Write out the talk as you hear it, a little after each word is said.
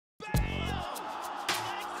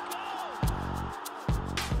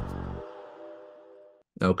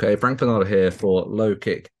Okay, Frank Bonada here for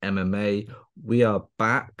LowKick MMA. We are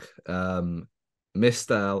back.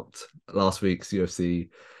 Missed out last week's UFC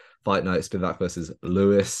fight night, Spivak versus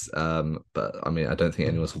Lewis. But I mean, I don't think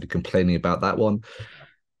anyone's going to be complaining about that one.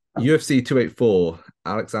 UFC 284,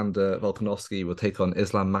 Alexander Volkanovski will take on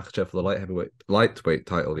Islam Makhachev for the lightweight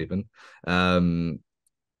title, even. Um,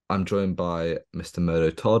 I'm joined by Mr.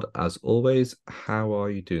 Murdo Todd, as always. How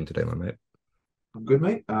are you doing today, my mate? I'm good,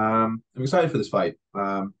 mate. I'm excited for this fight.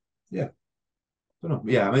 Yeah, don't know.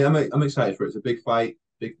 Yeah, I mean, I'm excited for it. It's a big fight.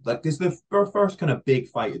 Big, like this is the first kind of big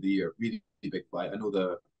fight of the year. Really big fight. I know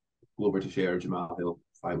the Glover Teixeira Jamal Hill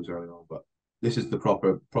fight was early on, but this is the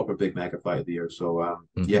proper big mega fight of the year. So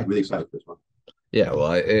yeah, Mhm. really excited for this one. Yeah,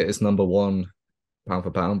 well, it's number one pound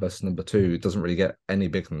for pound versus number two. It doesn't really get any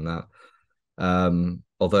bigger than that.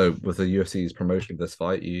 Although with the UFC's promotion of this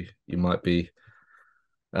fight, you might be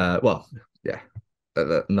well, yeah.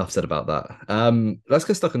 Enough said about that. Let's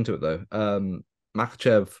get stuck into it though.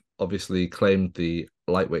 Makhachev obviously claimed the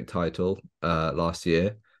lightweight title last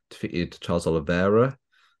year, defeated Charles Oliveira.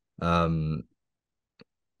 Um,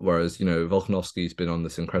 Whereas Volkanovski's been on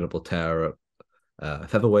this incredible tear at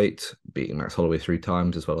featherweight, beating Max Holloway three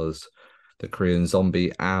times, as well as the Korean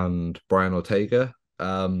Zombie and Brian Ortega.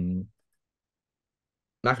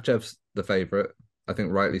 Makhachev's the favorite, I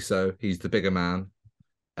think rightly so. He's the bigger man.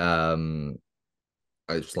 Um,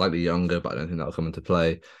 Slightly younger, but I don't think that'll come into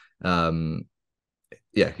play. Um,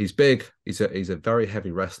 yeah, he's big. He's a very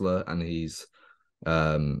heavy wrestler, and he's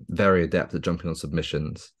very adept at jumping on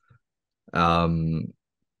submissions. Um,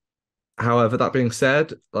 However, that being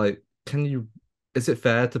said, like, is it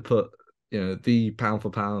fair to put the pound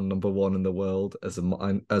for pound number one in the world as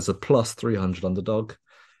a plus 300 underdog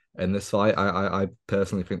in this fight? I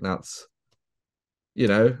personally think that's you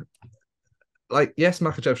know like, yes,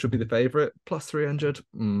 Makachev should be the favorite. Plus 300.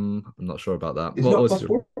 I'm not sure about that. Is he What not was plus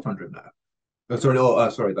your 400 now? Oh, sorry, no,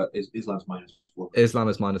 sorry, that is Islam's minus 400. Islam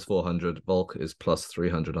is minus 400. Volk is plus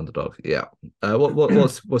 300 underdog. Yeah.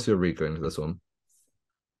 What's your read going to this one?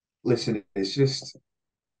 Listen, it's just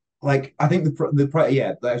like I think the price.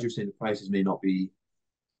 Yeah, as you're saying, the prices may not be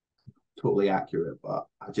totally accurate, but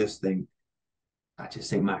I just think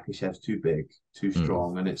Makachev's too big, too Mm,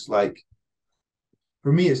 strong, and it's like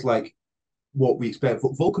for me, it's like what we expect.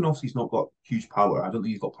 Volkanovski's not got huge power. I don't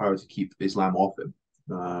think he's got power to keep Islam off him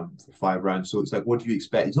for 5 rounds. So it's like, what do you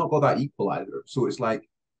expect? He's not got that equalizer. So it's like,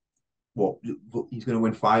 what he's going to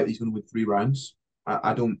win five? He's going to win 3 rounds.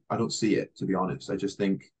 I don't see it, to be honest. I just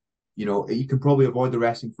think, you can probably avoid the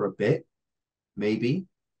wrestling for a bit, maybe,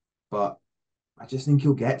 but I just think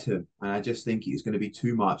he'll get to him, and I just think it's going to be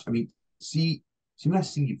too much. I mean, see when I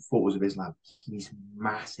see photos of Islam, he's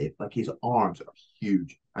massive. Like his arms are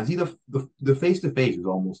huge, and see the face to face was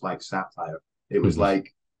almost like satire. It was mhm.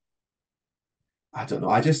 like I don't know.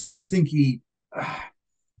 I just think he'll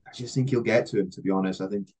get to him. To be honest, I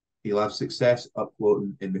think he'll have success up close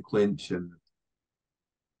in the clinch, and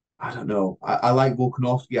I don't know. I like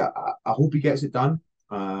Volkanovski. I hope he gets it done.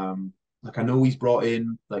 Like I know he's brought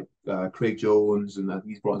in like Craig Jones, and I think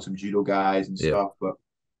he's brought in some judo guys and Yeah. stuff. But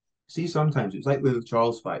see, sometimes it's like with the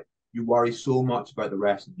Charles fight. You worry so much about the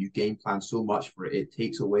rest, and you game plan so much for it. It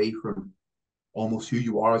takes away from almost who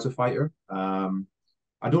you are as a fighter.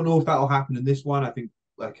 I don't know if that'll happen in this one. I think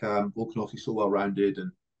like Volkanovski's so well rounded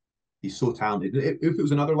and he's so talented. If it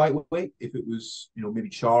was another lightweight, if it was maybe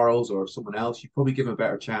Charles or someone else, you'd probably give him a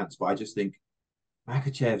better chance. But I just think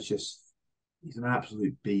Makhachev's just he's an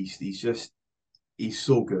absolute beast. He's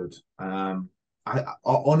so good.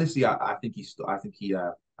 Honestly, I think he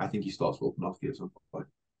starts Volkanovski at some point.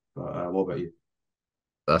 But what about you?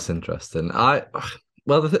 That's interesting.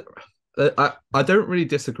 Well, I don't really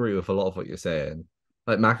disagree with a lot of what you're saying.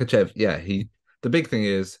 Like Makachev, yeah, the big thing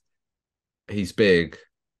is he's big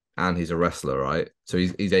and he's a wrestler, right? So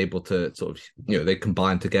he's able to sort of they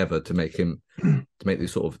combine together to make the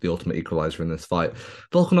sort of the ultimate equalizer in this fight.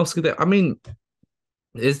 Volkanovski, I mean,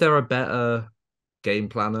 is there a better game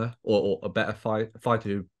planner or a better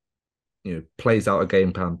fighter who plays out a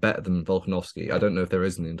game plan better than Volkanovski? I don't know if there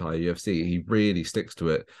is in the entire UFC. He really sticks to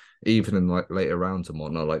it, even in like later rounds and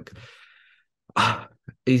whatnot. Like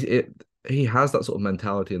he's it. He has that sort of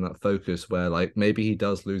mentality and that focus where like maybe he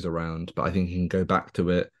does lose a round, but I think he can go back to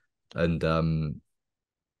it. And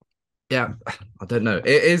yeah, I don't know.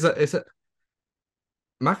 It's a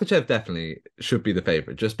Makachev definitely should be the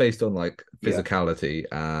favorite just based on like Yeah, physicality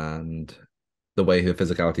and the way the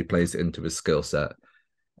physicality plays into his skill set.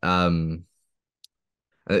 Um,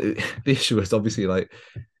 the issue is obviously like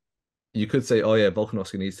you could say, oh yeah,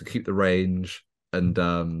 Volkanovski needs to keep the range and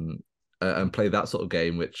play that sort of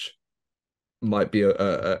game, which might be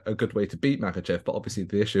a good way to beat Makhachev. But obviously,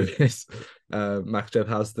 the issue is Makhachev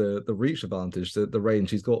has the reach advantage, the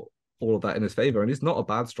range. He's got all of that in his favor, and he's not a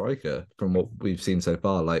bad striker from what we've seen so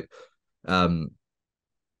far. Like,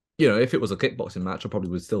 if it was a kickboxing match, I probably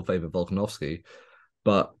would still favor Volkanovski.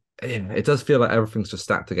 But it does feel like everything's just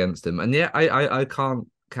stacked against him. And yeah, I can't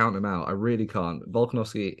count him out. I really can't.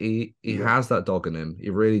 Volkanovski, he has that dog in him.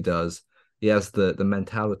 He really does. He has the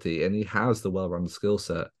mentality, and he has the well-rounded skill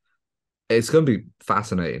set. It's going to be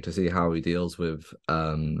fascinating to see how he deals with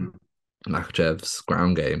Makhachev's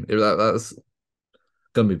ground game. That's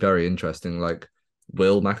going to be very interesting. Like,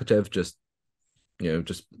 will Makhachev just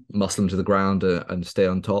muscle him to the ground and stay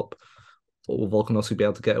on top, or will Volkanovski be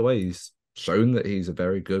able to get away? He's shown that he's a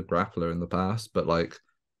very good grappler in the past, but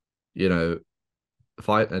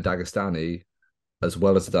fighting a Dagestani as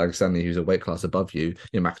well as a Dagestani who's a weight class above you,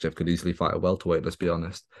 Makhachev could easily fight a welterweight. Let's be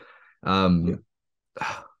honest.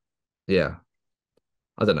 Yeah,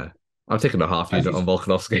 I don't know. I'm taking a half unit on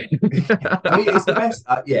Volkanovski. I mean, it's the best.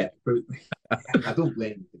 I don't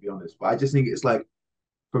blame him, to be honest, but I just think it's like,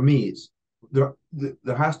 for me, it's there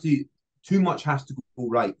has to too much has to go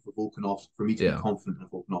right for Volkanovski for me to be confident in a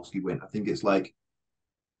Volkanovski win. I think it's like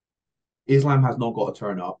Islam has not got to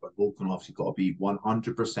turn up, but Volkanovski got to be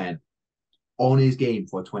 100% on his game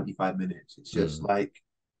for 25 minutes. It's just like,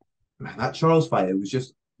 man, that Charles fight, it was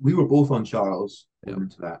just, we were both on Charles going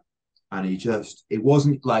into that. And it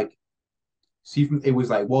wasn't like, from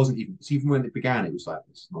when it began, it was like,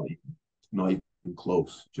 it's not even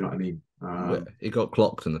close. Do you know what I mean? He got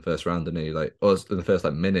clocked in the first round, didn't he? Like, or in the first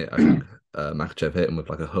minute, I think Makhachev hit him with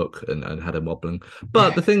like a hook and had him wobbling.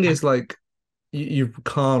 But the thing is, like, you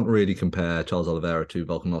can't really compare Charles Oliveira to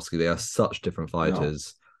Volkanovski. They are such different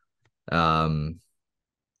fighters. No.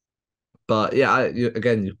 But yeah,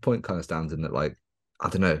 again, your point kind of stands in that, like, I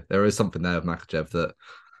don't know, there is something there with Makhachev that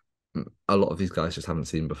a lot of these guys just haven't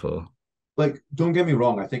seen before. Like, don't get me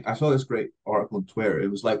wrong. I think I saw this great article on Twitter. It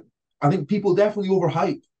was like, I think people definitely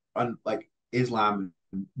overhype and like Islam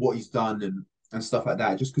and what he's done and stuff like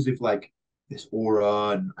that, just because of like this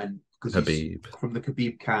aura and because he's from the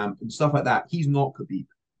Khabib camp and stuff like that. He's not Khabib.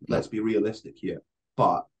 Let's be realistic here,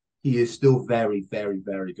 but he is still very, very,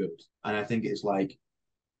 very good. And I think it's like,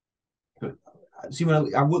 see,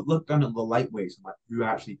 when I would look down at the lightweights, I'm like, who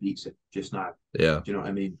actually beats it just now? Yeah. Do you know what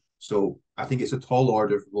I mean? So I think it's a tall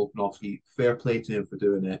order for Volkanovski. Fair play to him for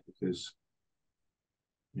doing it, because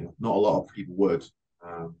not a lot of people would.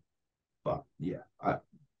 But yeah,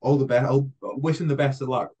 all the best. I'll wish him the best of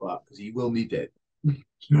luck, but because he will need it.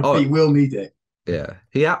 He will need it. Yeah,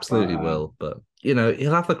 he absolutely will. But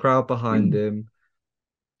he'll have the crowd behind him.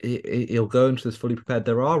 He'll go into this fully prepared.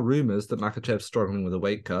 There are rumors that Makhachev's struggling with a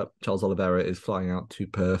weight cut. Charles Oliveira is flying out to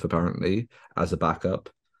Perth apparently as a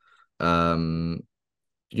backup.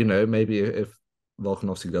 Maybe if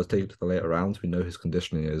Volkanovski does take it to the later rounds, we know his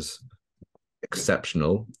conditioning is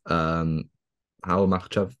exceptional. How will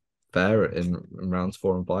Makhachev fare in rounds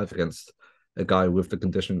 4 and 5 against a guy with the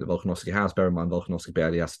conditioning that Volkanovski has? Bear in mind, Volkanovski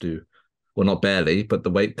barely has to, well, not barely, but the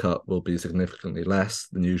weight cut will be significantly less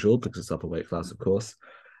than usual because it's upper weight class, of course.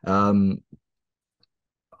 There's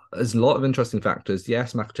a lot of interesting factors.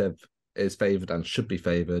 Yes, Makhachev is favoured and should be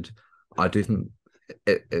favoured. I do think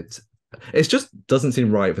it just doesn't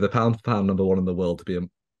seem right for the pound for pound number 1 in the world to be a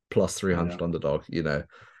plus 300 underdog,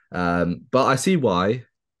 but I see why.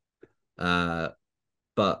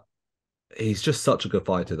 But he's just such a good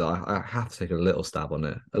fighter that I have to take a little stab on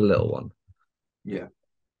it, a little one. Yeah,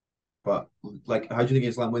 but like, how do you think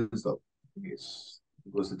Islam wins though?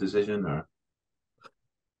 Was the decision, or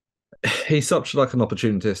he's such like an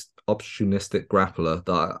opportunistic grappler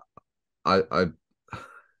that I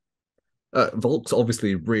Volk's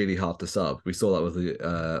obviously really hard to sub. We saw that with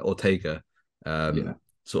the Ortega,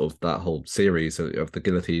 sort of that whole series of the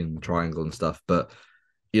guillotine triangle and stuff. But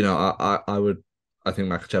I think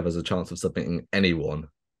Makhachev has a chance of submitting anyone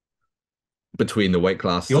between the weight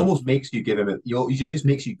classes. He almost makes you give him he just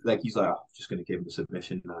makes you like, he's like, I'm just going to give him a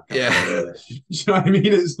submission. Yeah, you know what I mean?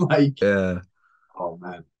 It's like, yeah, oh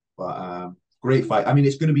man, but great fight. I mean,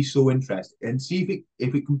 it's going to be so interesting, and see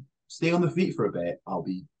if it can stay on the feet for a bit.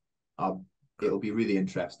 It'll be really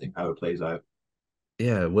interesting how it plays out.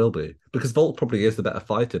 Yeah, it will be, because Volk probably is the better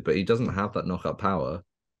fighter, but he doesn't have that knockout power,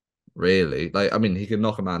 really. Like, I mean, he can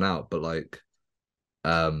knock a man out, but like,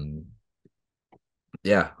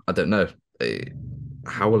 yeah, I don't know.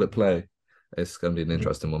 How will it play? It's going to be an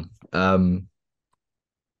interesting one.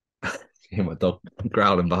 Hear my dog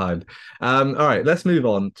growling behind. All right, let's move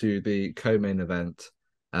on to the co-main event.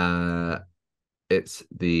 It's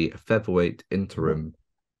the featherweight interim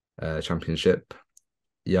championship.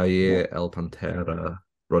 Yair El Pantera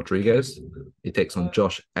Rodriguez. He takes on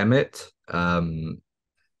Josh Emmett.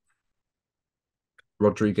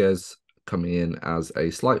 Rodriguez coming in as a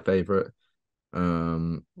slight favorite,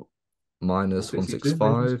 minus 165,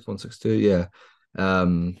 162. Yeah.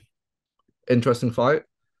 Interesting fight.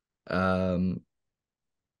 Good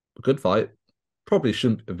fight. Probably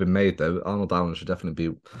shouldn't have been made though. Arnold Allen should definitely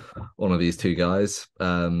be one of these two guys.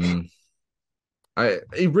 He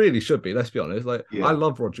really should be. Let's be honest. Like I Yeah.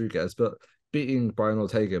 love Rodriguez, but beating Brian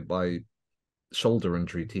Ortega by shoulder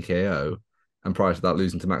injury TKO, and prior to that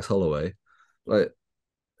losing to Max Holloway, like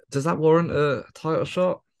does that warrant a title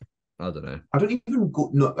shot? I don't know. I don't even go.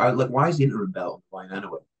 No, like, why is the interim belt on the line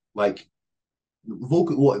anyway? Like,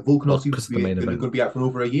 Well, Volkanovski because of the main going event. to be out for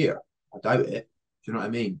over a year. I doubt it. Do you know what I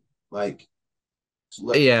mean? Like,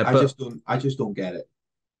 Yeah, but I just don't get it.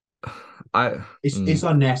 I It's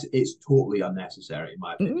unnecessary. It's totally unnecessary in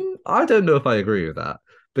my opinion. I don't know if I agree with that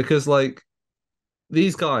because like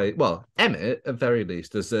these guys, well, Emmett at very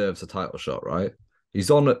least deserves a title shot, right? He's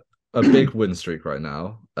on a big win streak right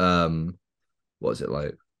now. What is it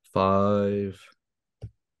like? Five,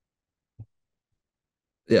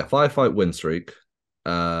 yeah, 5 fight win streak.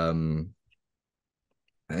 Um,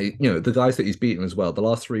 the guys that he's beaten as well. The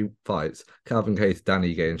last 3 fights: Calvin Cater,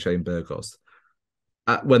 Danny Gay, and Shane Burgos.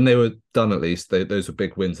 When they were done, at least those were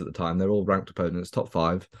big wins at the time. They're all ranked opponents, top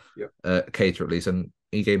 5. Yeah. Cater at least, and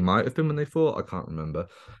Ige might have been when they fought. I can't remember.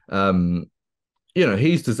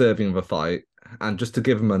 He's deserving of a fight, and just to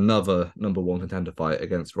give him another number 1 contender fight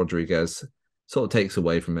against Rodriguez sort of takes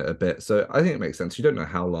away from it a bit. So I think it makes sense. You don't know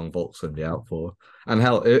how long Volk's going to be out for, and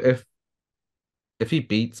hell, if he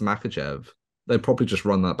beats Makhachev, they'll probably just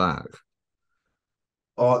run that back.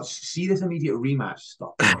 Oh, see this immediate rematch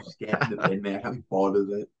stuff. Just get in the bin, man. I can't be bothered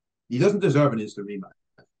with it. He doesn't deserve an instant rematch.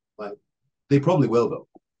 Like they probably will though.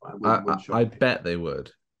 I bet they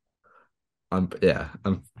would. I'm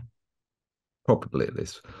probably at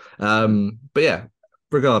least. But yeah,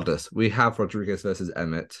 regardless, we have Rodriguez versus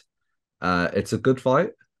Emmett. It's a good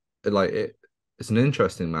fight. It's an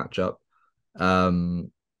interesting matchup.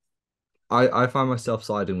 I find myself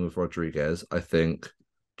siding with Rodriguez. I think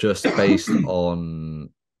just based on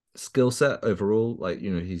skill set overall,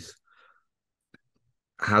 he's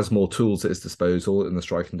has more tools at his disposal in the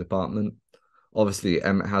striking department. Obviously,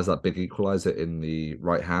 Emmett has that big equalizer in the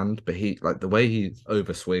right hand, but he the way he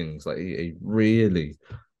overswings, he really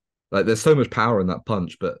there's so much power in that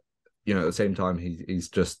punch, but at the same time he's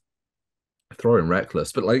just throwing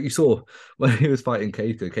reckless. But like you saw when he was fighting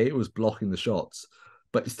Cater was blocking the shots,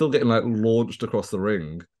 but he's still getting launched across the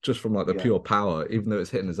ring just from the pure power, even though it's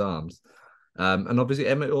hitting his arms. And obviously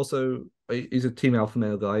Emmett also he's a team alpha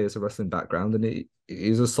male guy, he has a wrestling background, and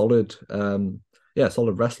he's a solid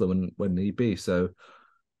solid wrestler when need be. So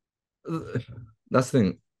that's the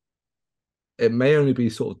thing. It may only be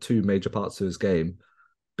sort of 2 major parts of his game,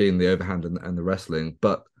 being the overhand and the wrestling,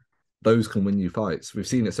 but those can win you fights. We've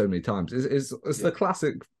seen it so many times. It's the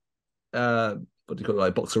classic what do you call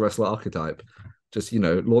it, boxer wrestler archetype. Just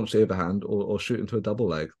launch the overhand or shoot into a double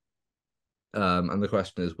leg. And the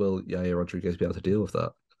question is, will Yair Rodriguez be able to deal with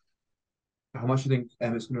that? How much do you think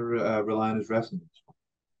Emmett's going to rely on his wrestling?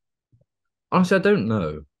 Honestly, I don't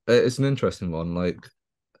know. It's an interesting one.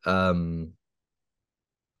 I'm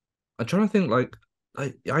trying to think.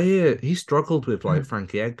 I hear he struggled with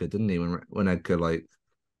Frankie Edgar, didn't he? When Edgar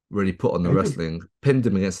really put on the wrestling, pinned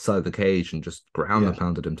him against the side of the cage, and just ground and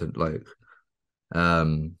pounded him to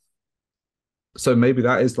So maybe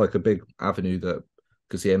that is a big avenue that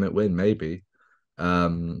could see Emmett win. Maybe. I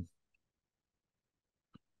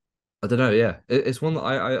don't know. Yeah, it's one that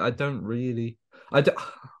I don't really. I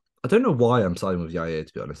don't know why I'm siding with Yair,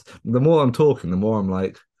 to be honest. The more I'm talking, the more I'm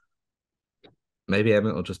like, maybe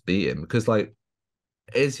Emmett will just beat him because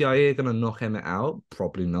is Yair gonna knock Emmett out?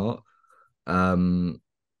 Probably not. Emmett's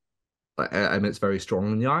very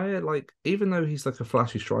strong, and Yair, even though he's a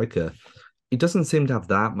flashy striker, he doesn't seem to have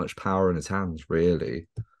that much power in his hands, really.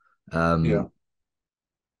 Yeah.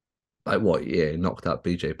 What year knocked out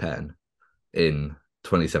BJ Penn in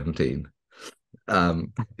 2017?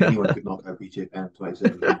 Anyone could knock out BJ Penn in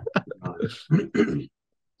 2017.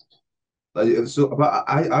 But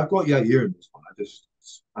I've got Yair in this one.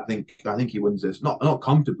 I think he wins this. Not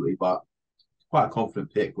comfortably, but quite a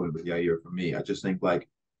confident pick going with Yair for me. I just think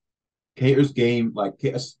Cater's game,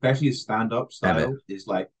 especially his stand-up style, Emmett. is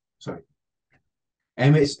sorry.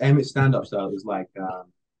 Emmett's stand-up style is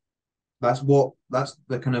that's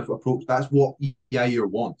the kind of approach. That's what Yair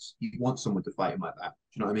wants. He wants someone to fight him like that.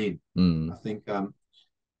 Do you know what I mean? Mm. I think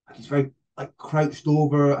he's very crouched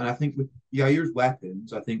over, and I think with Yair's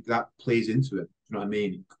weapons, I think that plays into it. Do you know what I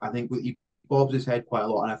mean? I think you've bobs his head quite a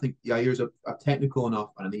lot, and I think Yair's a technical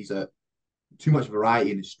enough, and he's a too much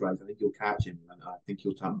variety in his strikes. I think you'll catch him, and I think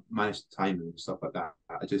he'll manage to time him and stuff like that.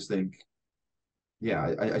 I just think,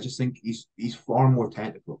 yeah, I just think he's far more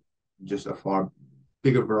technical, just a far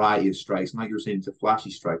bigger variety of strikes. And like you were saying, it's a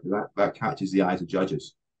flashy strike that catches the eyes of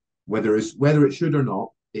judges, whether it should or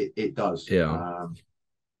not, it does. Yeah.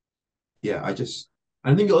 Yeah, I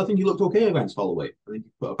think he looked okay against Holloway. I think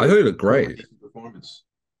he put up I thought he looked quite a great. decent performance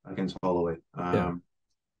against Holloway. Yeah.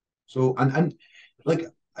 So and like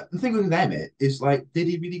the thing with Emmett is like, did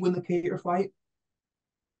he really win the Cater fight?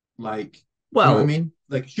 Like, do you know what I Well, mean?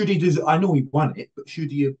 Like, should he? I know he won it, but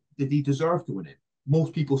did he deserve to win it?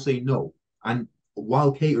 Most people say no. And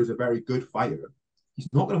while Cater's a very good fighter, he's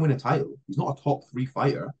not going to win a title. He's not a top three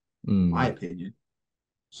fighter, in my opinion.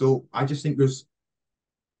 So I just think there's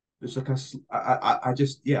like I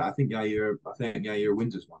just yeah I think Yair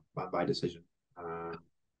wins this one by decision.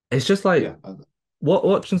 it's just like Yeah,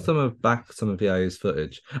 watching some of Yair's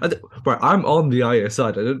footage. Right, I'm on the Yair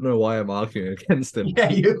side. I don't know why I'm arguing against him,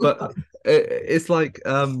 yeah, but it's like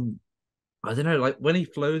I don't know, like when he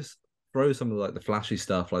throws some of like the flashy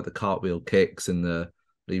stuff, like the cartwheel kicks and the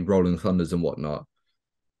rolling thunders and whatnot.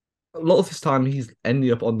 A lot of this time he's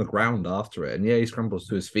ending up on the ground after it, and yeah, he scrambles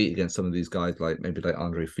to his feet against some of these guys, like maybe like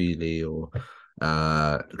Andre Feely or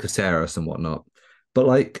Caceres and whatnot. But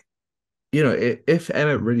like, you know, if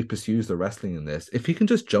Emmett really pursues the wrestling in this, if he can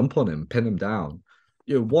just jump on him, pin him down,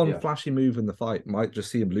 you know, one yeah. flashy move in the fight might just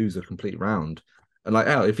see him lose a complete round. And like,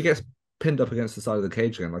 hell, if he gets pinned up against the side of the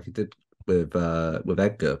cage again, like he did with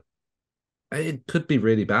Edgar, it could be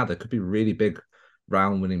really bad. There could be really big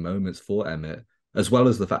round winning moments for Emmett, as well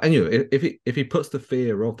as the fact, and you know, if he puts the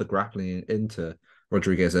fear of the grappling into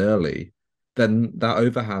Rodriguez early, then that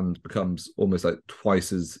overhand becomes almost like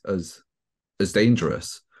twice as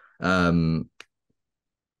dangerous. Um,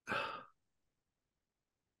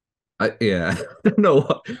 yeah, I don't know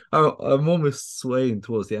what I'm almost swaying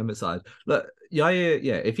towards the Emmett side. Look, yeah,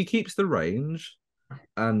 if he keeps the range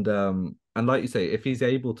and like you say, if he's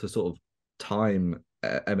able to sort of time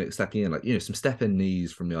Emmett stepping in, like you know, some step in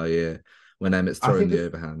knees from Yair when Emmett's I throwing think the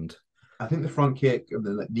overhand. I think the front kick and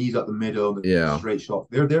the like, knees up the middle, the Yeah, straight shot,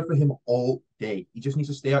 they're there for him all day. He just needs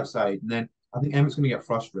to stay outside. And then I think Emmett's going to get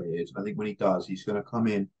frustrated. I think when he does, he's going to come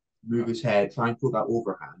in, move his head, try and put that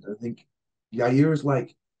overhand. I think Yair is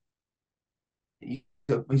like, he's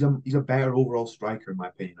a better overall striker, in my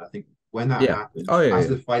opinion. I think when that yeah. Oh happens, yeah, as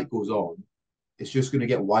yeah. the fight goes on, it's just going to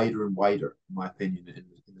get wider and wider, in my opinion,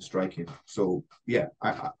 in the striking. So, yeah,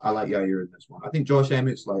 I like Yair in this one. I think Josh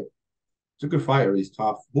Emmett's like, he's a good fighter. He's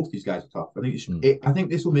tough. Both these guys are tough. I think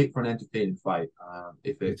this will make for an entertaining fight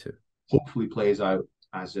if Me it too. hopefully plays out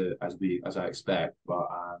as I expect. But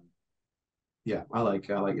yeah, I like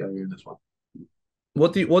Yair in this one.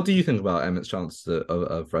 What do you think about Emmett's chances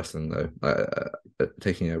of wrestling though?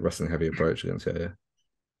 Taking a wrestling heavy approach against Yair?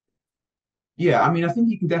 Yeah, I mean, I think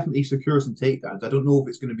he can definitely secure some takedowns. I don't know if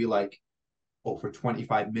it's going to be like, oh, for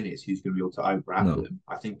 25 minutes he's going to be able to out grapple No. him.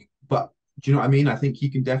 But do you know what I mean? I think he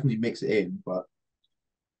can definitely mix it in. But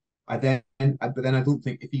then I don't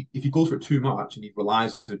think if he goes for too much and he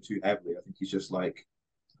relies on it too heavily, I think he's just like,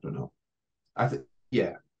 I don't know. I think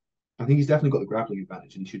yeah, I think he's definitely got the grappling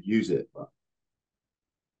advantage and he should use it. But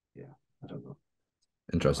yeah, I don't know.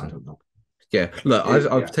 I Interesting. don't know. Yeah, look, I've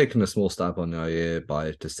Yeah, taken a small stab on Yair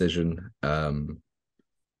by decision,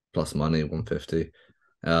 plus money 150.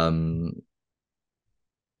 Um,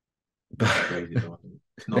 it's but not crazy though.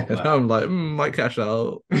 It's not and bad. I'm like, might cash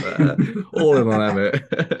out. All in on Emmett.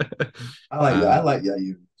 I like that. I um, like yeah,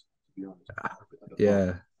 you. To be honest, I don't know.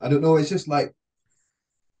 yeah. I don't know. It's just like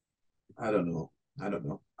I don't know. I don't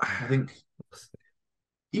know. I think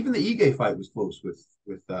even the Ige fight was close with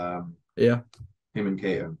Yeah. him and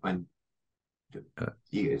Kato, and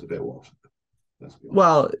Ige is a bit washed. Let's be honest.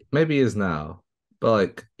 Well, maybe he is now, but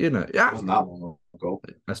like, you know, It yeah, wasn't that long ago.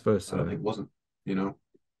 I suppose I don't so. think it wasn't. You know,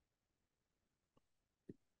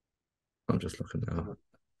 I'm just looking I don't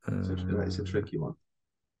now. know. It's a tricky one.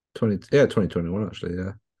 2021 actually,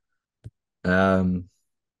 yeah. Um,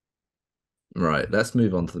 right, let's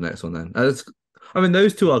move on to the next one then. I mean,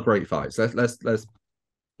 those two are great fights. Let's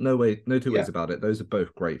no two ways Yeah, about it. Those are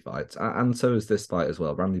both great fights, and so is this fight as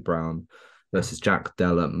well. Randy Brown versus Jack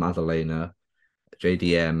Della Maddalena,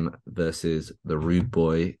 JDM versus the Rude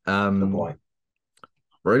Boy. the boy.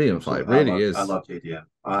 Brilliant fight, Absolutely. really I is. love JDM.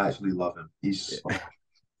 I actually love him. Yeah. He's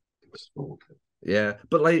so good. Yeah,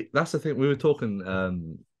 but like that's the thing we were talking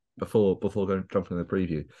before going jumping in the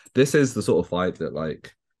preview. This is the sort of fight that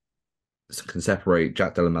like can separate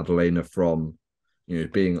Jack Della Maddalena from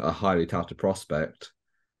being a highly touted prospect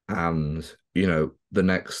and the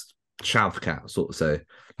next chav cat sort of say,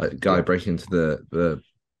 like guy Yeah. breaking into the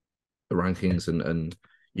rankings and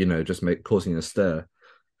just causing a stir.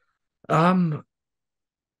 Um,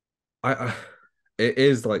 I it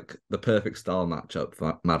is like the perfect style matchup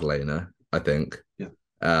for Madalena, I think. Yeah.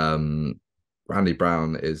 Um, Randy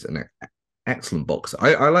Brown is an excellent boxer.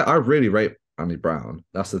 I really rate Randy Brown.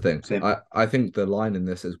 That's the thing. Same. I think the line in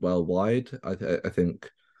this is well wide. I think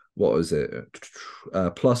what was it?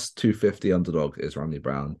 Plus 250 underdog is Randy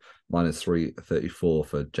Brown. Minus 334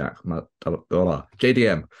 for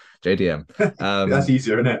JDM. JDM. That's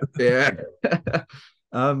easier, isn't it? Yeah.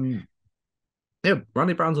 um yeah,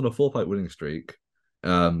 Randy Brown's on a 4 fight winning streak.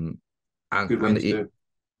 Um Good and wins too.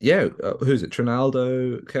 yeah, who's it?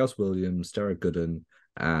 Trinaldo, Chaos Williams, Jared Gooden,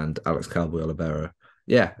 and Alex Cowboy Oliveira.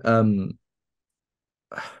 Yeah,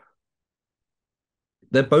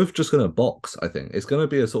 they're both just going to box. I think it's going to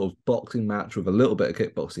be a sort of boxing match with a little bit of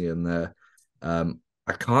kickboxing in there.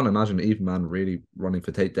 I can't imagine either man really running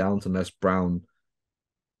for takedowns unless Brown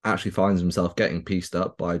actually finds himself getting pieced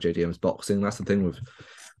up by JDM's boxing. That's the thing with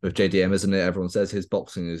JDM, isn't it? Everyone says his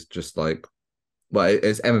boxing is just like, well,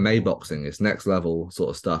 it's MMA boxing, it's next level sort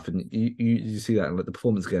of stuff, and you see that in like the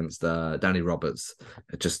performance against Danny Roberts.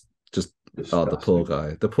 It just the poor Disgusting. guy,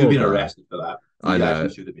 the He'll poor be guy. arrested for that. I He actually know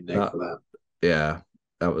should have been next that. for that. Yeah,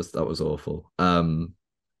 that was awful.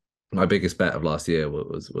 My biggest bet of last year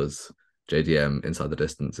was JDM inside the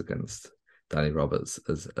distance against Danny Roberts.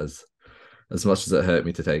 As much as it hurt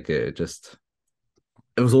me to take it,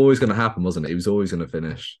 it was always going to happen, wasn't it? He was always going to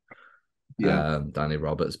finish Yeah, Danny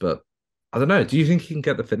Roberts, but I don't know. Do you think he can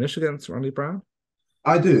get the finish against Randy Brown?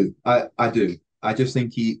 I do. I do. I just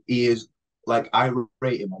think he is like I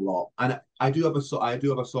rate him a lot, and I do have a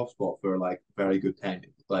soft spot for like very good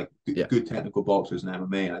Yeah. good technical boxers in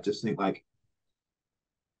MMA. And I just think like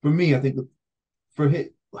for me, I think for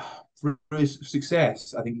hit for his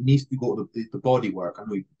success, I think he needs to go to the body work. I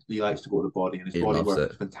know he likes to go to the body, and his He body loves work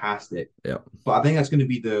it. is fantastic. Yeah. But I think that's going to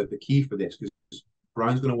be the key for this because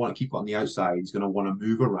Brown's going to want to keep it on the outside. He's going to want to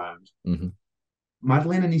move around. Hmm.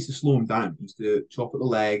 Madalena needs to slow him down. He needs to chop at the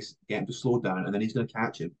legs, get him to slow down, and then he's going to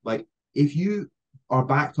catch him. Like if you are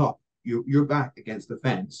backed up, you're back against the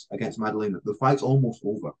fence against Madalena. The fight's almost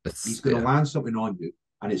over. He's It's going to yeah. land something on you,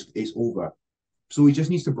 and it's over. So he just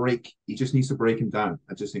needs to break. He just needs to break him down.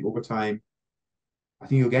 I just think over time, I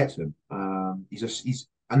think he'll get to him.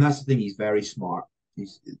 And that's the thing. He's very smart.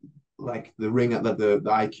 He's like the ring at the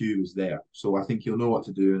IQ is there. So I think he'll know what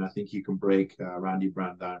to do, and I think he can break Randy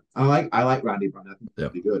Brown down. I like Randy Brown. I think he's Yeah.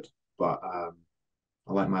 pretty good, but I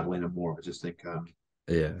like Madalena more. I just think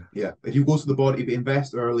Yeah. yeah, if he goes to the body, if he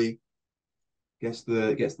invests early, gets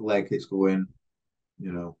the leg hits going,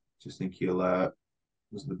 just think he'll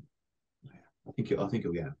was the I think he'll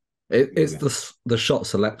get him. I think he'll It's get him. the shot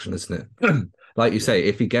selection, isn't it? Like you Yeah, say,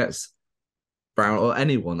 if he gets Brown or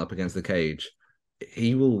anyone up against the cage,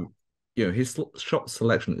 he will, his shot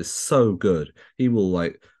selection is so good. He will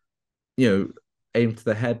like, aim to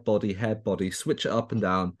the head, body, switch it up and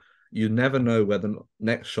down. You never know where the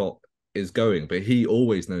next shot is going, but he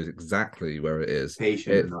always knows exactly where it is.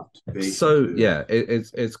 patient It enough, patient so too. yeah,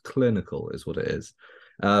 it's clinical, is what it is.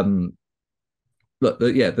 Um, Look,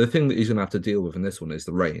 the thing that he's going to have to deal with in this one is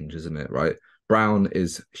the range, isn't it? Right? Brown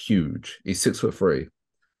is huge. He's 6'3".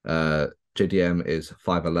 Uh, JDM is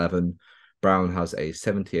 5'11". Brown has a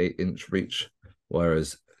 78-inch reach,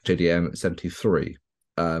 whereas JDM 73.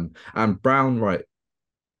 And Brown, right?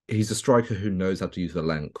 He's a striker who knows how to use the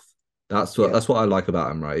length. Yeah, That's what I like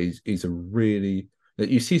about him, right? He's a really,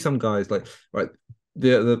 you see some guys like, right,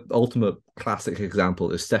 the ultimate classic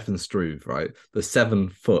example is Stefan Struve, right? The 7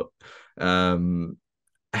 foot um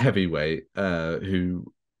heavyweight who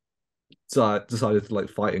decided to like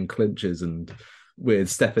fight in clinches and weird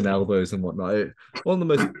stepping elbows and whatnot. One of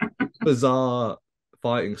the most bizarre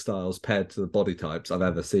fighting styles paired to the body types I've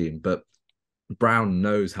ever seen. But Brown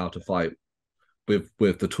knows how to fight with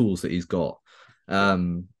the tools that he's got. yeah,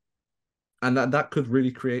 Um, and that could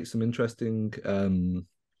really create some interesting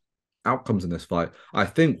outcomes in this fight. I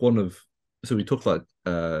think so we talked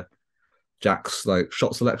about Jack's like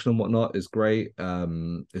shot selection and whatnot is great.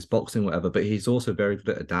 His boxing, whatever, but he's also very good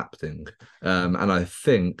at adapting. And I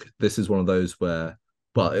think this is one of those where,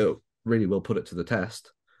 well, it really will put it to the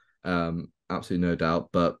test. Absolutely no doubt.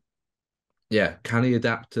 But yeah, can he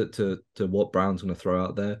adapt to what Brown's going to throw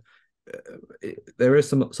out there? There is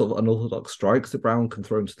some sort of unorthodox strikes that Brown can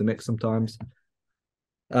throw into the mix sometimes.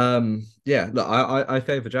 Yeah, look, I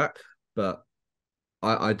favor Jack, but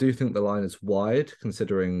I do think the line is wide,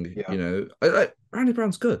 considering yeah, Randy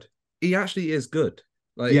Brown's good. He actually is good.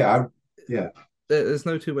 Like yeah, yeah. there's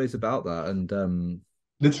no two ways about that. And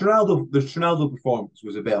The Trinaldo performance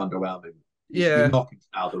was a bit underwhelming. You're Yeah, knocking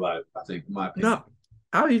Trinaldo out, I think, in my opinion. no.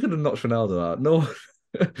 How are you going to knock Ronaldo out? No.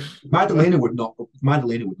 Madalena would knock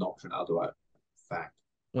Trinaldo out. Fact.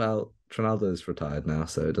 Well, Ronaldo's retired now,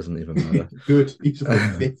 so it doesn't even matter. Good. He's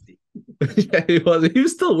about 50. Yeah, he was. He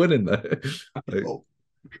was still winning though. Like, Oh,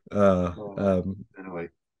 uh, oh, um, anyway.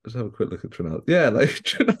 let's have a quick look at Trinaldo. Yeah, like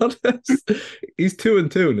Trinaldo's, he's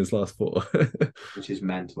 2-2 in his last four. Which is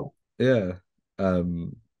mental. Yeah.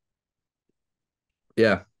 Um,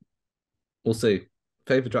 yeah, we'll see.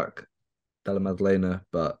 Favorite Jack Della Maddalena,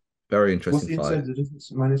 but very What's interesting the fight. inside the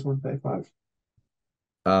difference? Minus 135.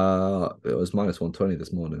 It was minus 120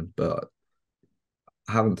 this morning, but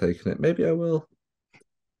I haven't taken it. Maybe I will.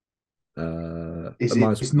 Is it?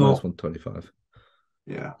 Minus It's minus not. 125.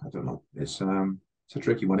 Yeah, I don't know. It's a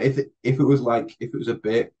tricky one. If it was a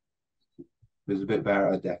bit, if it was a bit better,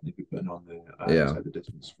 I'd definitely be putting on the Yeah. inside the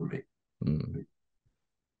distance for me. Mm.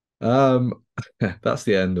 Um, that's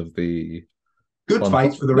the end of the Good fun,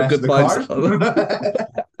 fights for the the rest of good the fights.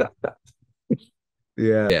 card.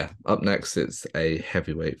 Yeah. Yeah. Up next, it's a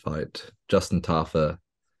heavyweight fight. Justin Tafa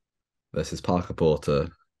versus Parker Porter.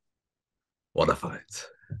 What a fight.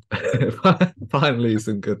 Finally,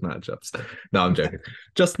 some good matchups. No, I'm joking.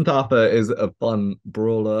 Justin Tafa is a fun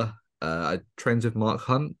brawler. I trains with Mark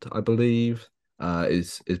Hunt, I believe.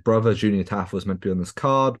 His brother Junior Tafa was meant to be on this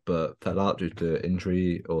card, but fell out due to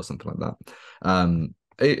injury or something like that.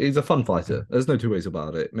 He's a fun fighter. There's no two ways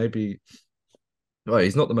about it. Maybe, well,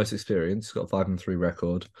 he's not the most experienced. He's got a 5-3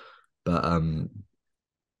 record, but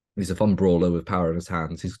he's a fun brawler with power in his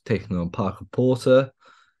hands. He's taking on Parker Porter,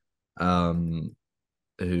 um,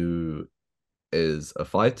 who is a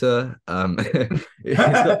fighter. He's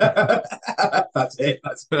got That's it.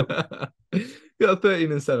 That's it. he's got a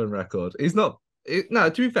 13-7 record. He's not. No,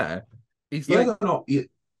 to be fair, he's He has like, a not.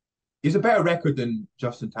 He's a better record than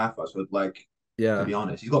Justin Tafa. So, like, to yeah, be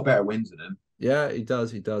honest, he's got better wins than him. yeah, he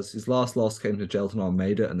does. He does. His last loss came to Jelton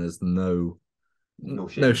Almeida, and there's no No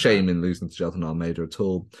shame no in that. shame in losing to Jelton Almeida at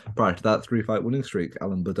all. Prior to that, 3-fight winning streak: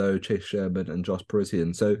 Alan Bordeaux, Chase Sherman, and Josh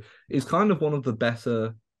Parisian. So he's kind of one of the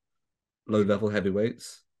better low-level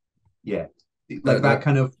heavyweights. Yeah, like That, that,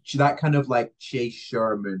 that kind of like Chase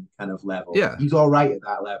Sherman kind of level. yeah, He's all right at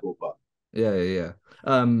that level, but yeah, yeah, yeah.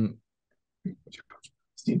 Um,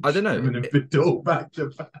 I don't know. Sherman and Vidal back to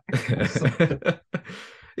back.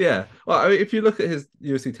 Yeah. Well, I mean, if you look at his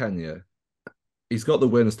UFC tenure, he's got the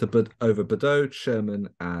wins to over Bordeaux, Sherman,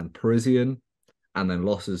 and Parisian, and then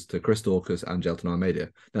losses to Chris Daukaus and Jelton Almeida.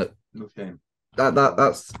 Now, No shame.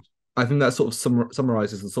 that's I think that sort of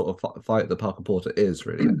summarizes the sort of fight that Parker Porter is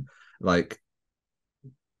really. Like,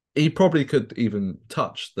 he probably could even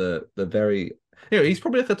touch the very, he's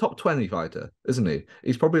probably like a top 20 fighter, isn't he?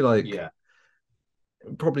 He's probably like Yeah,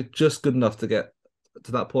 probably just good enough to get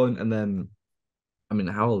to that point, and then I mean,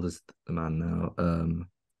 how old is the man now?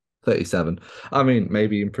 37. I mean,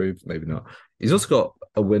 maybe improved, maybe not. He's also got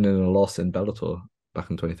a win and a loss in Bellator back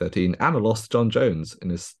in 2013, and a loss to John Jones in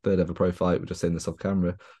his third ever pro fight. We're just saying this off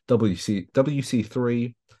camera.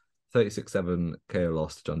 WC3, 36-7 KO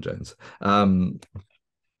loss to John Jones.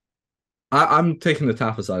 I'm taking the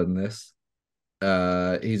Tafa side in this.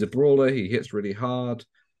 He's a brawler. He hits really hard.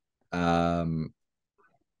 Um,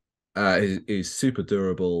 he's super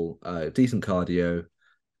durable. Decent cardio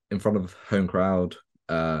in front of home crowd.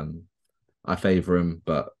 I favor him,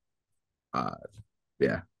 but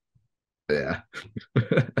yeah, yeah,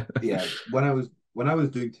 yeah. When I was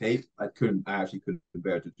doing tape, I actually couldn't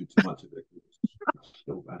bear to do too much of it. It was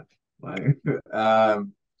so bad.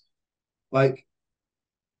 Like,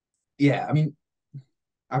 yeah. I mean,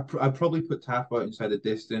 I'd probably put Tafa inside the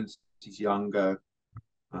distance. He's younger,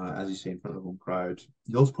 as you say, in front of the home crowd.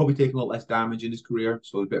 He's also probably taken a lot less damage in his career,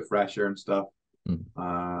 so he's a bit fresher and stuff.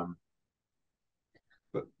 Mm.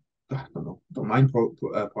 But I don't know. Don't mind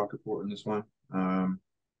Parker Porter in this one.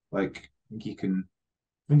 Like, I think he can.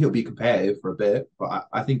 I think he'll be competitive for a bit, but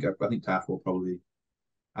I think Taff will probably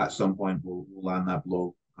at some point will land that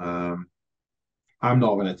blow. I'm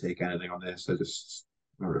not going to take anything on this. I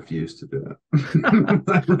refuse to do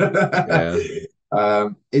Yeah,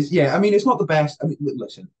 it. It's yeah. I mean, it's not the best. I mean,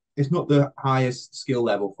 listen, it's not the highest skill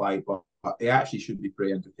level fight, but it actually should be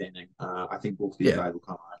pretty entertaining. I think both these yeah, guys will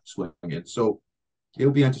come out swinging, so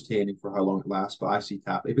it'll be entertaining for how long it lasts. But I see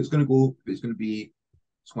Tap. If it's going to be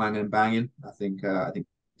swanging and banging, I think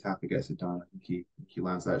Tapper gets it done. I think he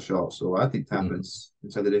lands that shot. So I think mm. Tapper's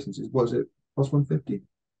inside the distance. What is it? Plus 150.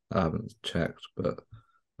 I haven't checked, but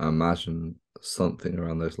I imagine something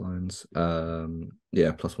around those lines.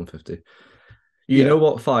 Yeah, plus 150. You know Yeah.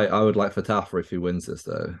 what fight I would like for Tafa if he wins this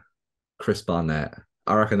though? Chris Barnett.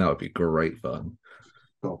 I reckon that would be great fun.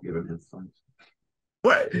 Stop giving him thanks.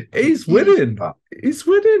 What? He's winning. He's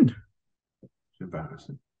winning. It's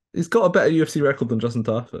embarrassing. He's got a better UFC record than Justin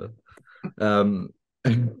Tafa.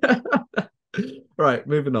 Right,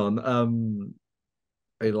 moving on.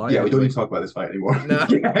 Yeah, we don't need to talk about this fight anymore. No,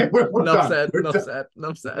 yeah, we're enough done. said. We're Enough done. said.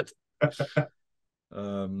 Enough said.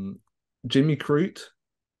 Jimmy Crute.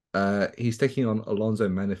 He's taking on Alonzo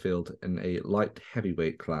Menifield in a light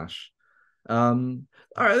heavyweight clash. All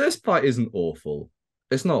right, this fight isn't awful.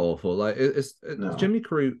 It's not awful. Like No. Jimmy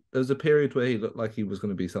Crute. There was a period where he looked like he was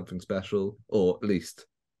going to be something special, or at least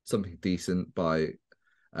something decent by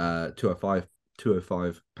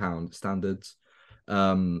 205 pound standards.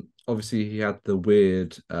 Obviously he had the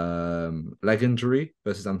weird leg injury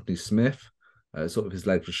versus Anthony Smith. Sort of his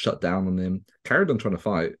leg was shut down on him. Carried on trying to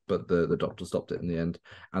fight, but the doctor stopped it in the end,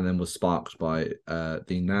 and then was sparked by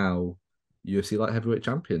the now UFC light heavyweight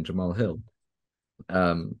champion Jamal Hill.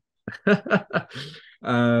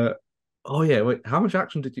 Oh yeah, wait. How much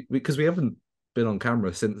action did you? Because we haven't been on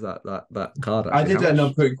camera since that card. Actually, I did end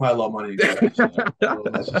up putting quite a lot of money into it. So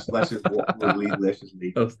let's just leave.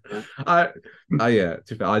 Yeah. To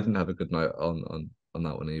be fair, I didn't have a good night on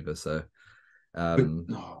that one either. So, But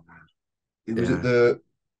oh man, was it the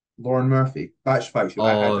Lauren Murphy batch fight?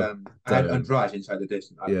 I had Andrade inside the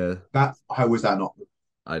distance. How was that not?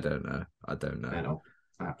 I don't know. I know.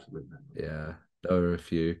 Absolutely. Yeah, there were a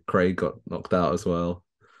few. Craig got knocked out as well.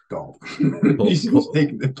 God, he's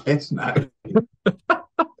taking the piss now.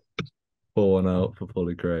 Pour one out for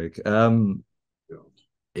Paulie Craig.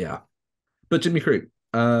 Yeah, but Jimmy Crute,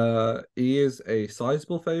 he is a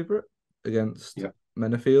sizable favorite against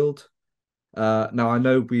Menifield. Now I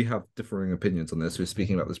know we have differing opinions on this. We're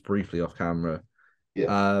speaking about this briefly off camera.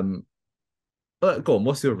 Yeah. But go on.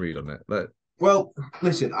 What's your read on it? Well,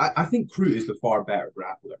 listen, I think Crute is the far better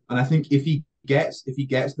grappler, and I think if he gets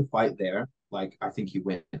the fight there, like I think he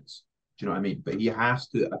wins. Do you know what I mean? But he has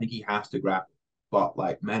to. I think he has to grapple. But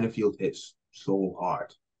like Menifield hits so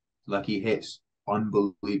hard, like he hits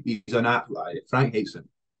unbelievable. He's an athlete. Frank hates him.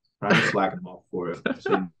 Frank is slagging him off for it,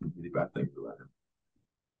 saying really bad things about him.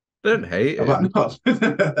 Don't hate him.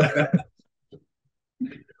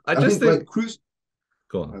 I just think like Cruz.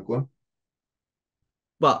 Go on. Go on.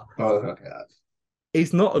 But okay.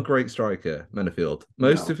 He's not a great striker, Menifield.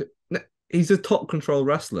 He's a top control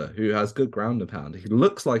wrestler who has good ground and pound. He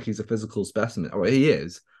looks like he's a physical specimen. Or he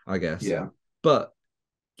is, I guess. Yeah. But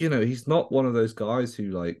he's not one of those guys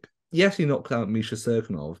who like. Yes, he knocked out Misha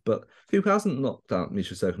Serkinov, but who hasn't knocked out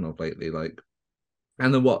Misha Serkinov lately? Like,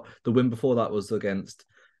 and then what? The win before that was against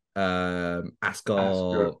Askar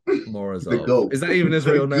Morozov. Is that even his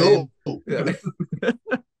real name? Yeah.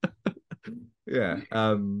 Yeah.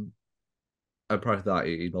 And prior to that,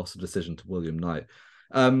 he lost a decision to William Knight.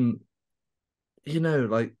 Like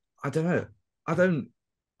I don't know.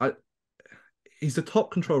 He's a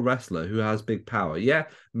top control wrestler who has big power. Yeah,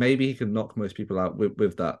 maybe he can knock most people out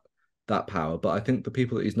with that power, but I think the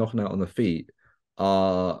people that he's knocking out on the feet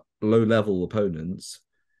are low level opponents.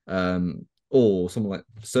 Or someone like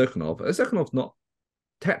Serkinov. Serkinov's not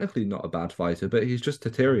technically not a bad fighter, but he's just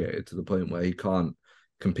deteriorated to the point where he can't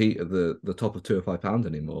compete at the top of 205 pounds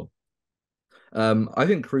anymore. I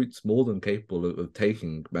think Crute's more than capable of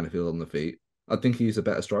taking Menifield on the feet. I think he's a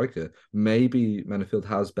better striker. Maybe Menifield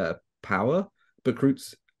has better power, but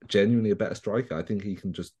Crute's genuinely a better striker. I think he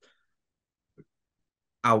can just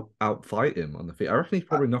out fight him on the feet. I reckon he'd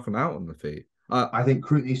probably knock him out on the feet. I think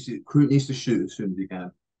Crute needs to shoot as soon as he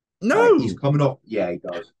can. No, he's coming off. Yeah, he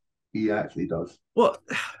does. He actually does. What?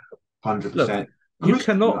 100%. You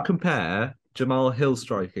cannot compare Jamal Hill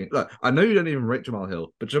striking. Look, I know you don't even rate Jamal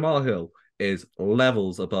Hill, but Jamal Hill is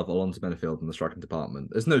levels above Alonzo Menifield in the striking department.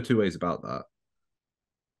 There's no two ways about that.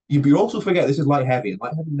 You also forget this is light heavy, and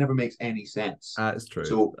light heavy never makes any sense. It's true.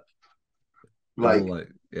 So,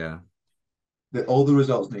 yeah, all the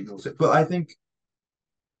results make no sense. But I think,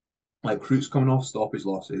 like, Crute's coming off stoppage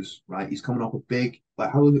losses, right? He's coming off a big,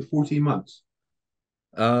 like, how long is it? 14 months.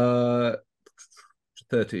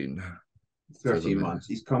 13 months.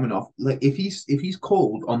 He's coming off. Like, if he's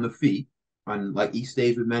cold on the feet and like he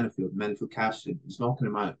stays with Menifield cashes him, he's knocking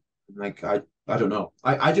him out. Like I don't know.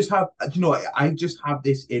 I just have I just have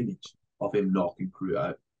this image of him knocking Crute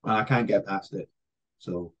out, and I can't get past it.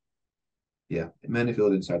 So yeah,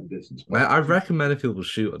 Menifield inside the distance. I reckon Menifield will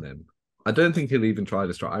shoot on him. I don't think he'll even try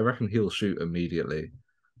to strike. I reckon he'll shoot immediately,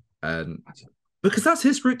 and because that's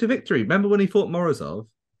his route to victory. Remember when he fought Morozov?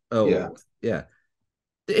 Oh yeah.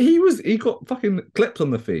 He got fucking clipped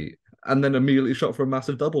on the feet and then immediately shot for a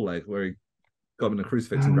massive double leg where he got him in a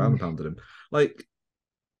crucifix and ground pounded him. Like,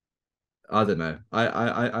 I don't know. I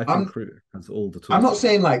think I'm Crute has all the I'm tools not to win.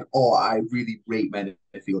 saying like, oh, I really rate Menifield,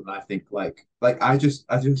 and I think I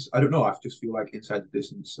don't know. I just feel like inside the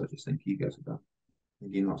distance, I just think he gets it done. I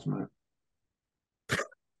think he knocks him out.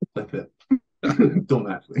 Flip it. Don't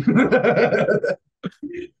actually.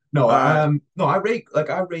 No, All right. no, I rate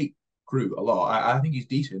Crute a lot. I think he's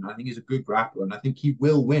decent. I think he's a good grappler, and I think he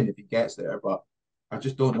will win if he gets there. But I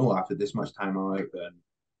just don't know after this much time out and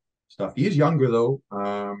stuff. He is younger though.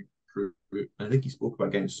 Crute. I think he spoke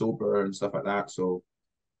about getting sober and stuff like that. So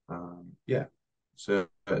yeah, so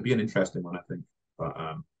it'd be an interesting one, I think. But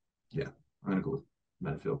yeah, I'm gonna go with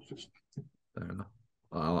Menifield. Just Fair enough.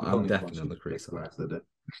 we I'm all need one definitely on the stupid Crute pick for the side. rest of the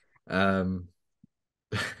Um,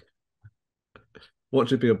 what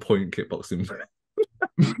should be a point kickboxing? day.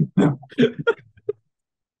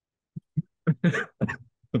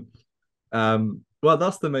 Well,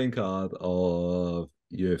 that's the main card of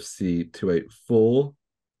UFC 284.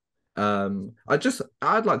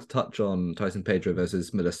 I'd like to touch on Tyson Pedro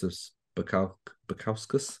versus Melissus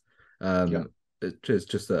Bukauskas. Yeah, It's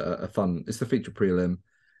just a fun. It's the feature prelim.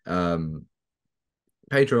 Um,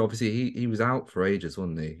 Pedro obviously he was out for ages,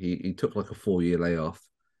 wasn't he? He took like a 4 year layoff.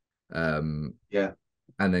 Um, yeah.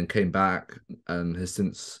 and then came back and has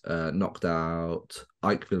since knocked out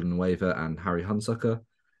Ike Villanueva and Harry Hunsucker.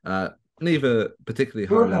 Neither particularly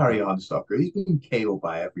high Poor Harry level. Unstocker. He's been KO'd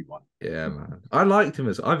by everyone. Yeah, man. I liked him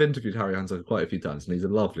as I've interviewed Harry Hunsucker quite a few times, and he's a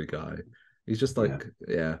lovely guy. He's just Yeah. like,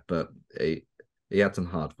 yeah, but he had some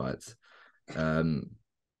hard fights. Um,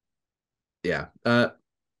 yeah.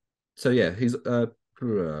 So yeah, he's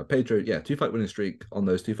Pedro, yeah, 2 fight winning streak on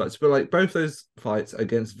those 2 fights. But like both those fights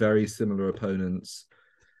against very similar opponents.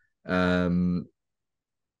 Um,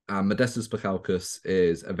 and Modestas Bukauskas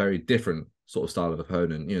is a very different sort of style of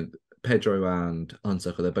opponent. You know, Pedro and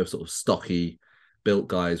Hunsucker, they're both sort of stocky, built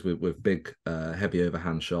guys with big, heavy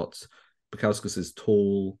overhand shots. Bukauskas is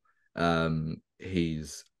tall.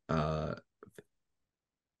 He's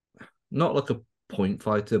not like a point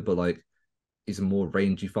fighter, but like he's a more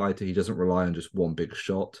rangy fighter. He doesn't rely on just one big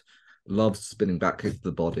shot. Loves spinning back kick to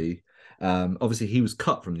the body. Obviously, he was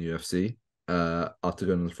cut from the UFC after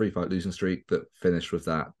going on a 3 fight losing streak that finished with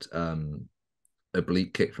that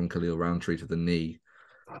oblique kick from Khalil Roundtree to the knee.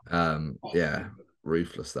 Oh, Yeah,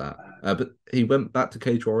 ruthless that. But he went back to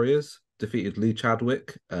Cage Warriors, defeated Lee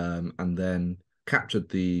Chadwick, and then captured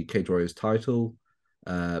the Cage Warriors title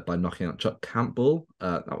by knocking out Chuck Campbell.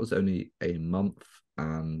 That was only a month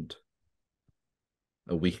and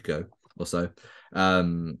a week ago or so.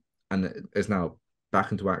 And is now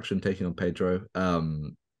back into action, taking on Pedro.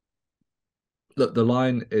 Look, the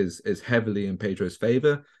line is heavily in Pedro's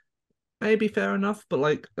favor. Maybe fair enough, but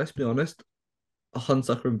like, let's be honest,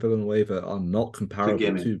 Hunsucker and Villanueva are not it's a comparable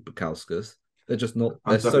gimme. to Bukauskas. They're just not.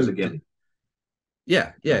 They're Unsucker's so a gimme.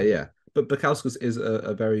 yeah, yeah, Yeah. yeah. But Bukauskas is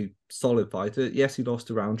a very solid fighter. Yes, he lost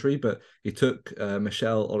to Roundtree, but he took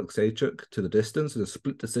Michelle Oleksiejczuk to the distance in a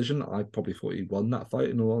split decision. I probably thought he won that fight,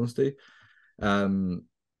 in all honesty. Um,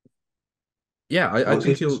 yeah, I think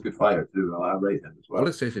Alexei's a he'll. good fighter too. I rate him as well.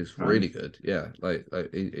 Oleksiejczuk is Um, really good. Yeah,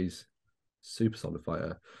 he's super solid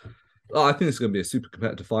fighter. Oh, I think it's going to be a super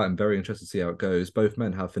competitive fight. I'm very interested to see how it goes. Both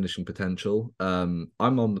men have finishing potential. I'm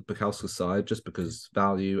on the Bukauskas side just because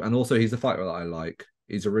value, and also he's a fighter that I like.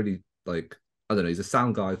 He's a really like I don't know. He's a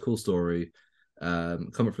sound guy, cool story.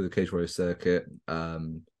 Coming through the Cage Warriors circuit.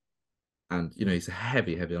 And you know he's a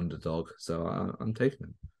heavy underdog. So I'm taking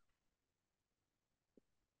him.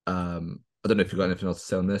 I don't know if you've got anything else to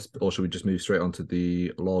say on this, or should we just move straight on to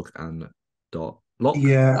the lock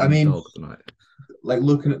yeah, I and mean, dog of the night? like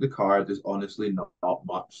looking at the card, there's honestly not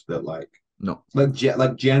much that No.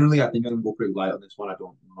 like generally, I think I'm gonna go pretty light on this one. I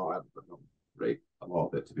don't rate a lot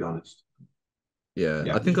of it to be honest. Yeah, Yeah, I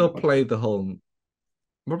there's think not I'll much. play the whole.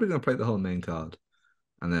 Probably going to play the whole main card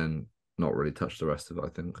and then not really touch the rest of it. I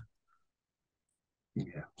think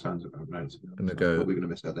Yeah, sounds about right to be I'm honest. going to I'm go probably gonna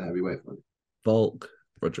miss out the heavyweight fight. Volk,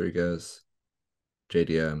 Rodriguez,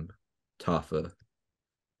 JDM, Tafa,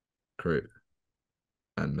 Crute,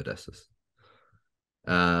 and Modestas.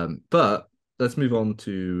 But let's move on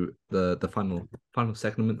to the final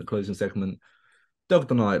segment, the closing segment. Dog of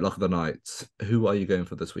the night, lock of the night. Who are you going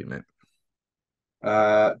for this week, mate?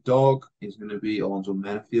 Dog is gonna be Alonso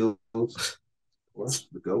Menifield, of course,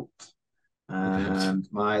 the GOAT. The goat. And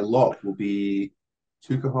my lock will be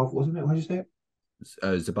Tukahov, wasn't it? How did you say it?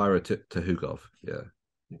 Zabira Tahugov. Yeah.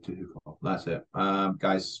 Yeah, Tukahov. That's it.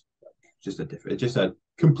 Guys, just a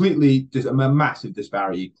completely, just a massive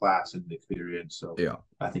disparity in class and experience. So Yeah.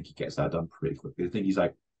 I think he gets that done pretty quickly. I think he's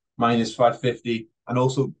like minus 550, and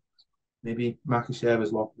also maybe Makhachev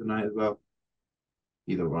is lock of the night as well.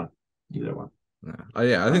 Either one, either one. No. Oh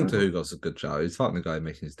yeah, I think Um, Tahugos a good shout. He's fighting the guy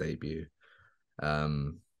making his debut.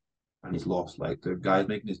 Um, and he's lost. Like the guy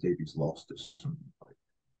making his debut's lost. Some, like,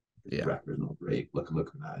 his yeah, record's not great. Looking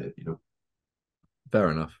at it, you know. fair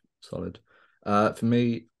enough. Solid. For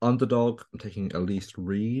me, underdog, I'm taking Elise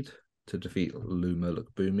Reed to defeat Luma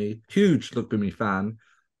Lukbumi. Huge Lukbumi fan,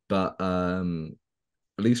 but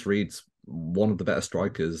Elise Reed's one of the better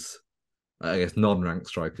strikers, I guess, non-ranked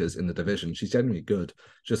strikers in the division. She's genuinely good.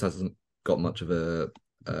 She just hasn't got much of a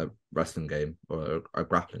wrestling game or a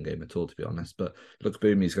grappling game at all, to be honest. But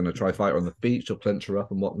Lukbumi's going to try fight her on the feet. She'll clinch her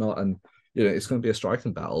up and whatnot, and it's going to be a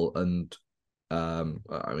striking battle. And I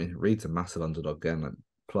mean, Reed's a massive underdog again, like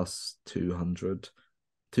plus 200,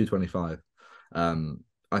 225. I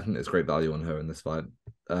think there's great value on her in this fight.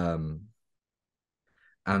 And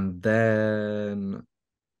then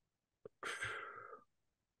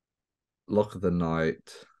lock of the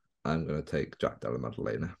night, I'm going to take Jack Della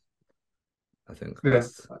Maddalena. I think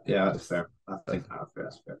that's fair. I think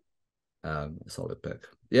that's fair. A solid pick.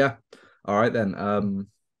 Yeah. All right then.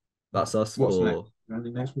 That's us. What's for next?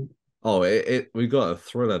 Anything next week? Oh, we got a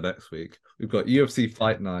thriller next week. We've got UFC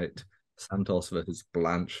Fight Night, Santos versus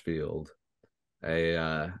Blanchfield,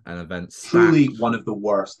 an event Truly stacked. one of the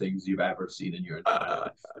worst things you've ever seen in your entire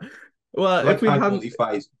life. Well, Like high quality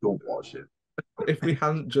fights, don't watch it. If we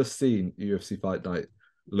hadn't just seen UFC Fight Night,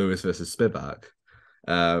 Lewis versus Spivak,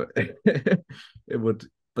 it would.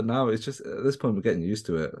 But now it's just at this point we're getting used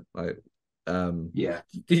to it. Like, yeah.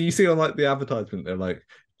 Did you see on like the advertisement? They're like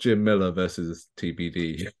Jim Miller versus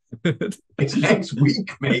TBD. It's next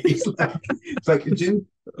week, mate. It's like Jim.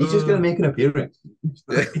 He's just gonna make an appearance. He's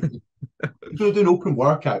gonna do an open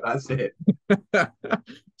workout. That's it.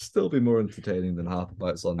 Still be more entertaining than half the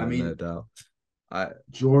fights on there, no doubt.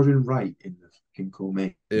 Jordan Wright in the fucking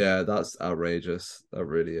co-main. Yeah, that's outrageous. That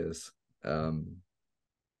really is. But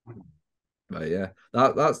yeah,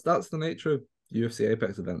 that's the nature of UFC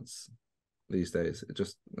Apex events these days.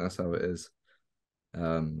 That's how it is.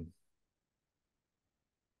 Oh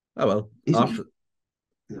well.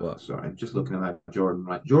 Sorry, I'm just looking at that Jordan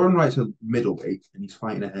Wright. Jordan Wright's a middleweight and he's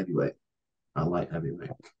fighting a heavyweight, a light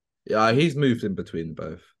heavyweight. Yeah, he's moved in between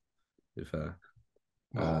both. To be fair.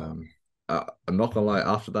 I'm not gonna lie.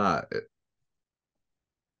 After that,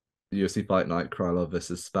 UFC Fight Night, Krylov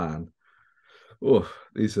versus Span. Oh,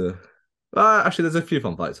 these are actually there's a few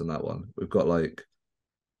fun fights on that one. We've got like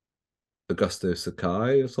Augusto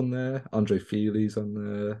Sakai is on there, Andre Feely's on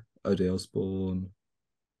there, Ode Osborne,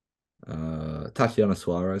 Tatiana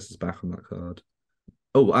Suarez is back on that card.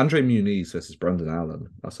 Oh, Andre Muniz versus Brendan Allen.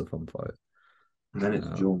 That's a fun fight. And then it's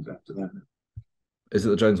Jones after that. Is it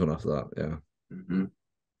the Jones one after that? Yeah. Mm-hmm.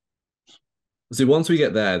 See, once we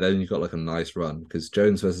get there, then you've got like a nice run because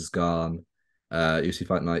Jones versus Garn, UFC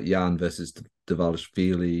Fight Night, Jan versus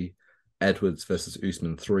Davalishvili, Edwards versus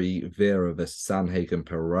Usman 3, Vera versus Sanhagen,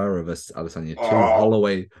 Pereira versus Adesanya 2,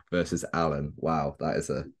 Holloway versus Allen. Wow, that's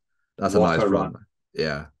a nice run.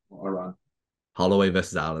 Yeah. What a run. Holloway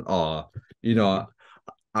versus Allen. Oh,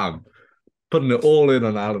 I'm putting it all in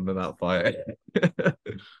on Allen in that fight.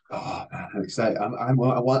 Oh man, I'm excited.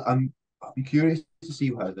 I'll be curious to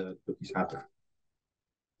see how these happen.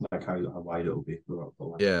 Like how wide it'll be.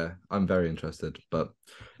 Yeah, I'm very interested. But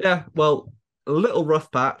yeah, well, a little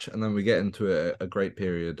rough patch, and then we get into a great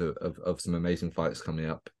period of some amazing fights coming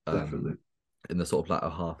up. Definitely. In the sort of latter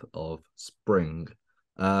half of spring.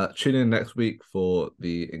 Tune in next week for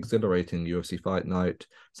the exhilarating UFC Fight Night,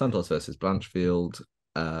 Santos versus Blanchfield.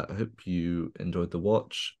 I hope you enjoyed the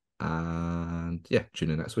watch, and yeah, tune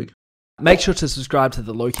in next week. Make sure to subscribe to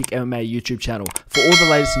the LowKick MMA YouTube channel for all the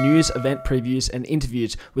latest news, event previews, and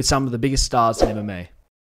interviews with some of the biggest stars in MMA.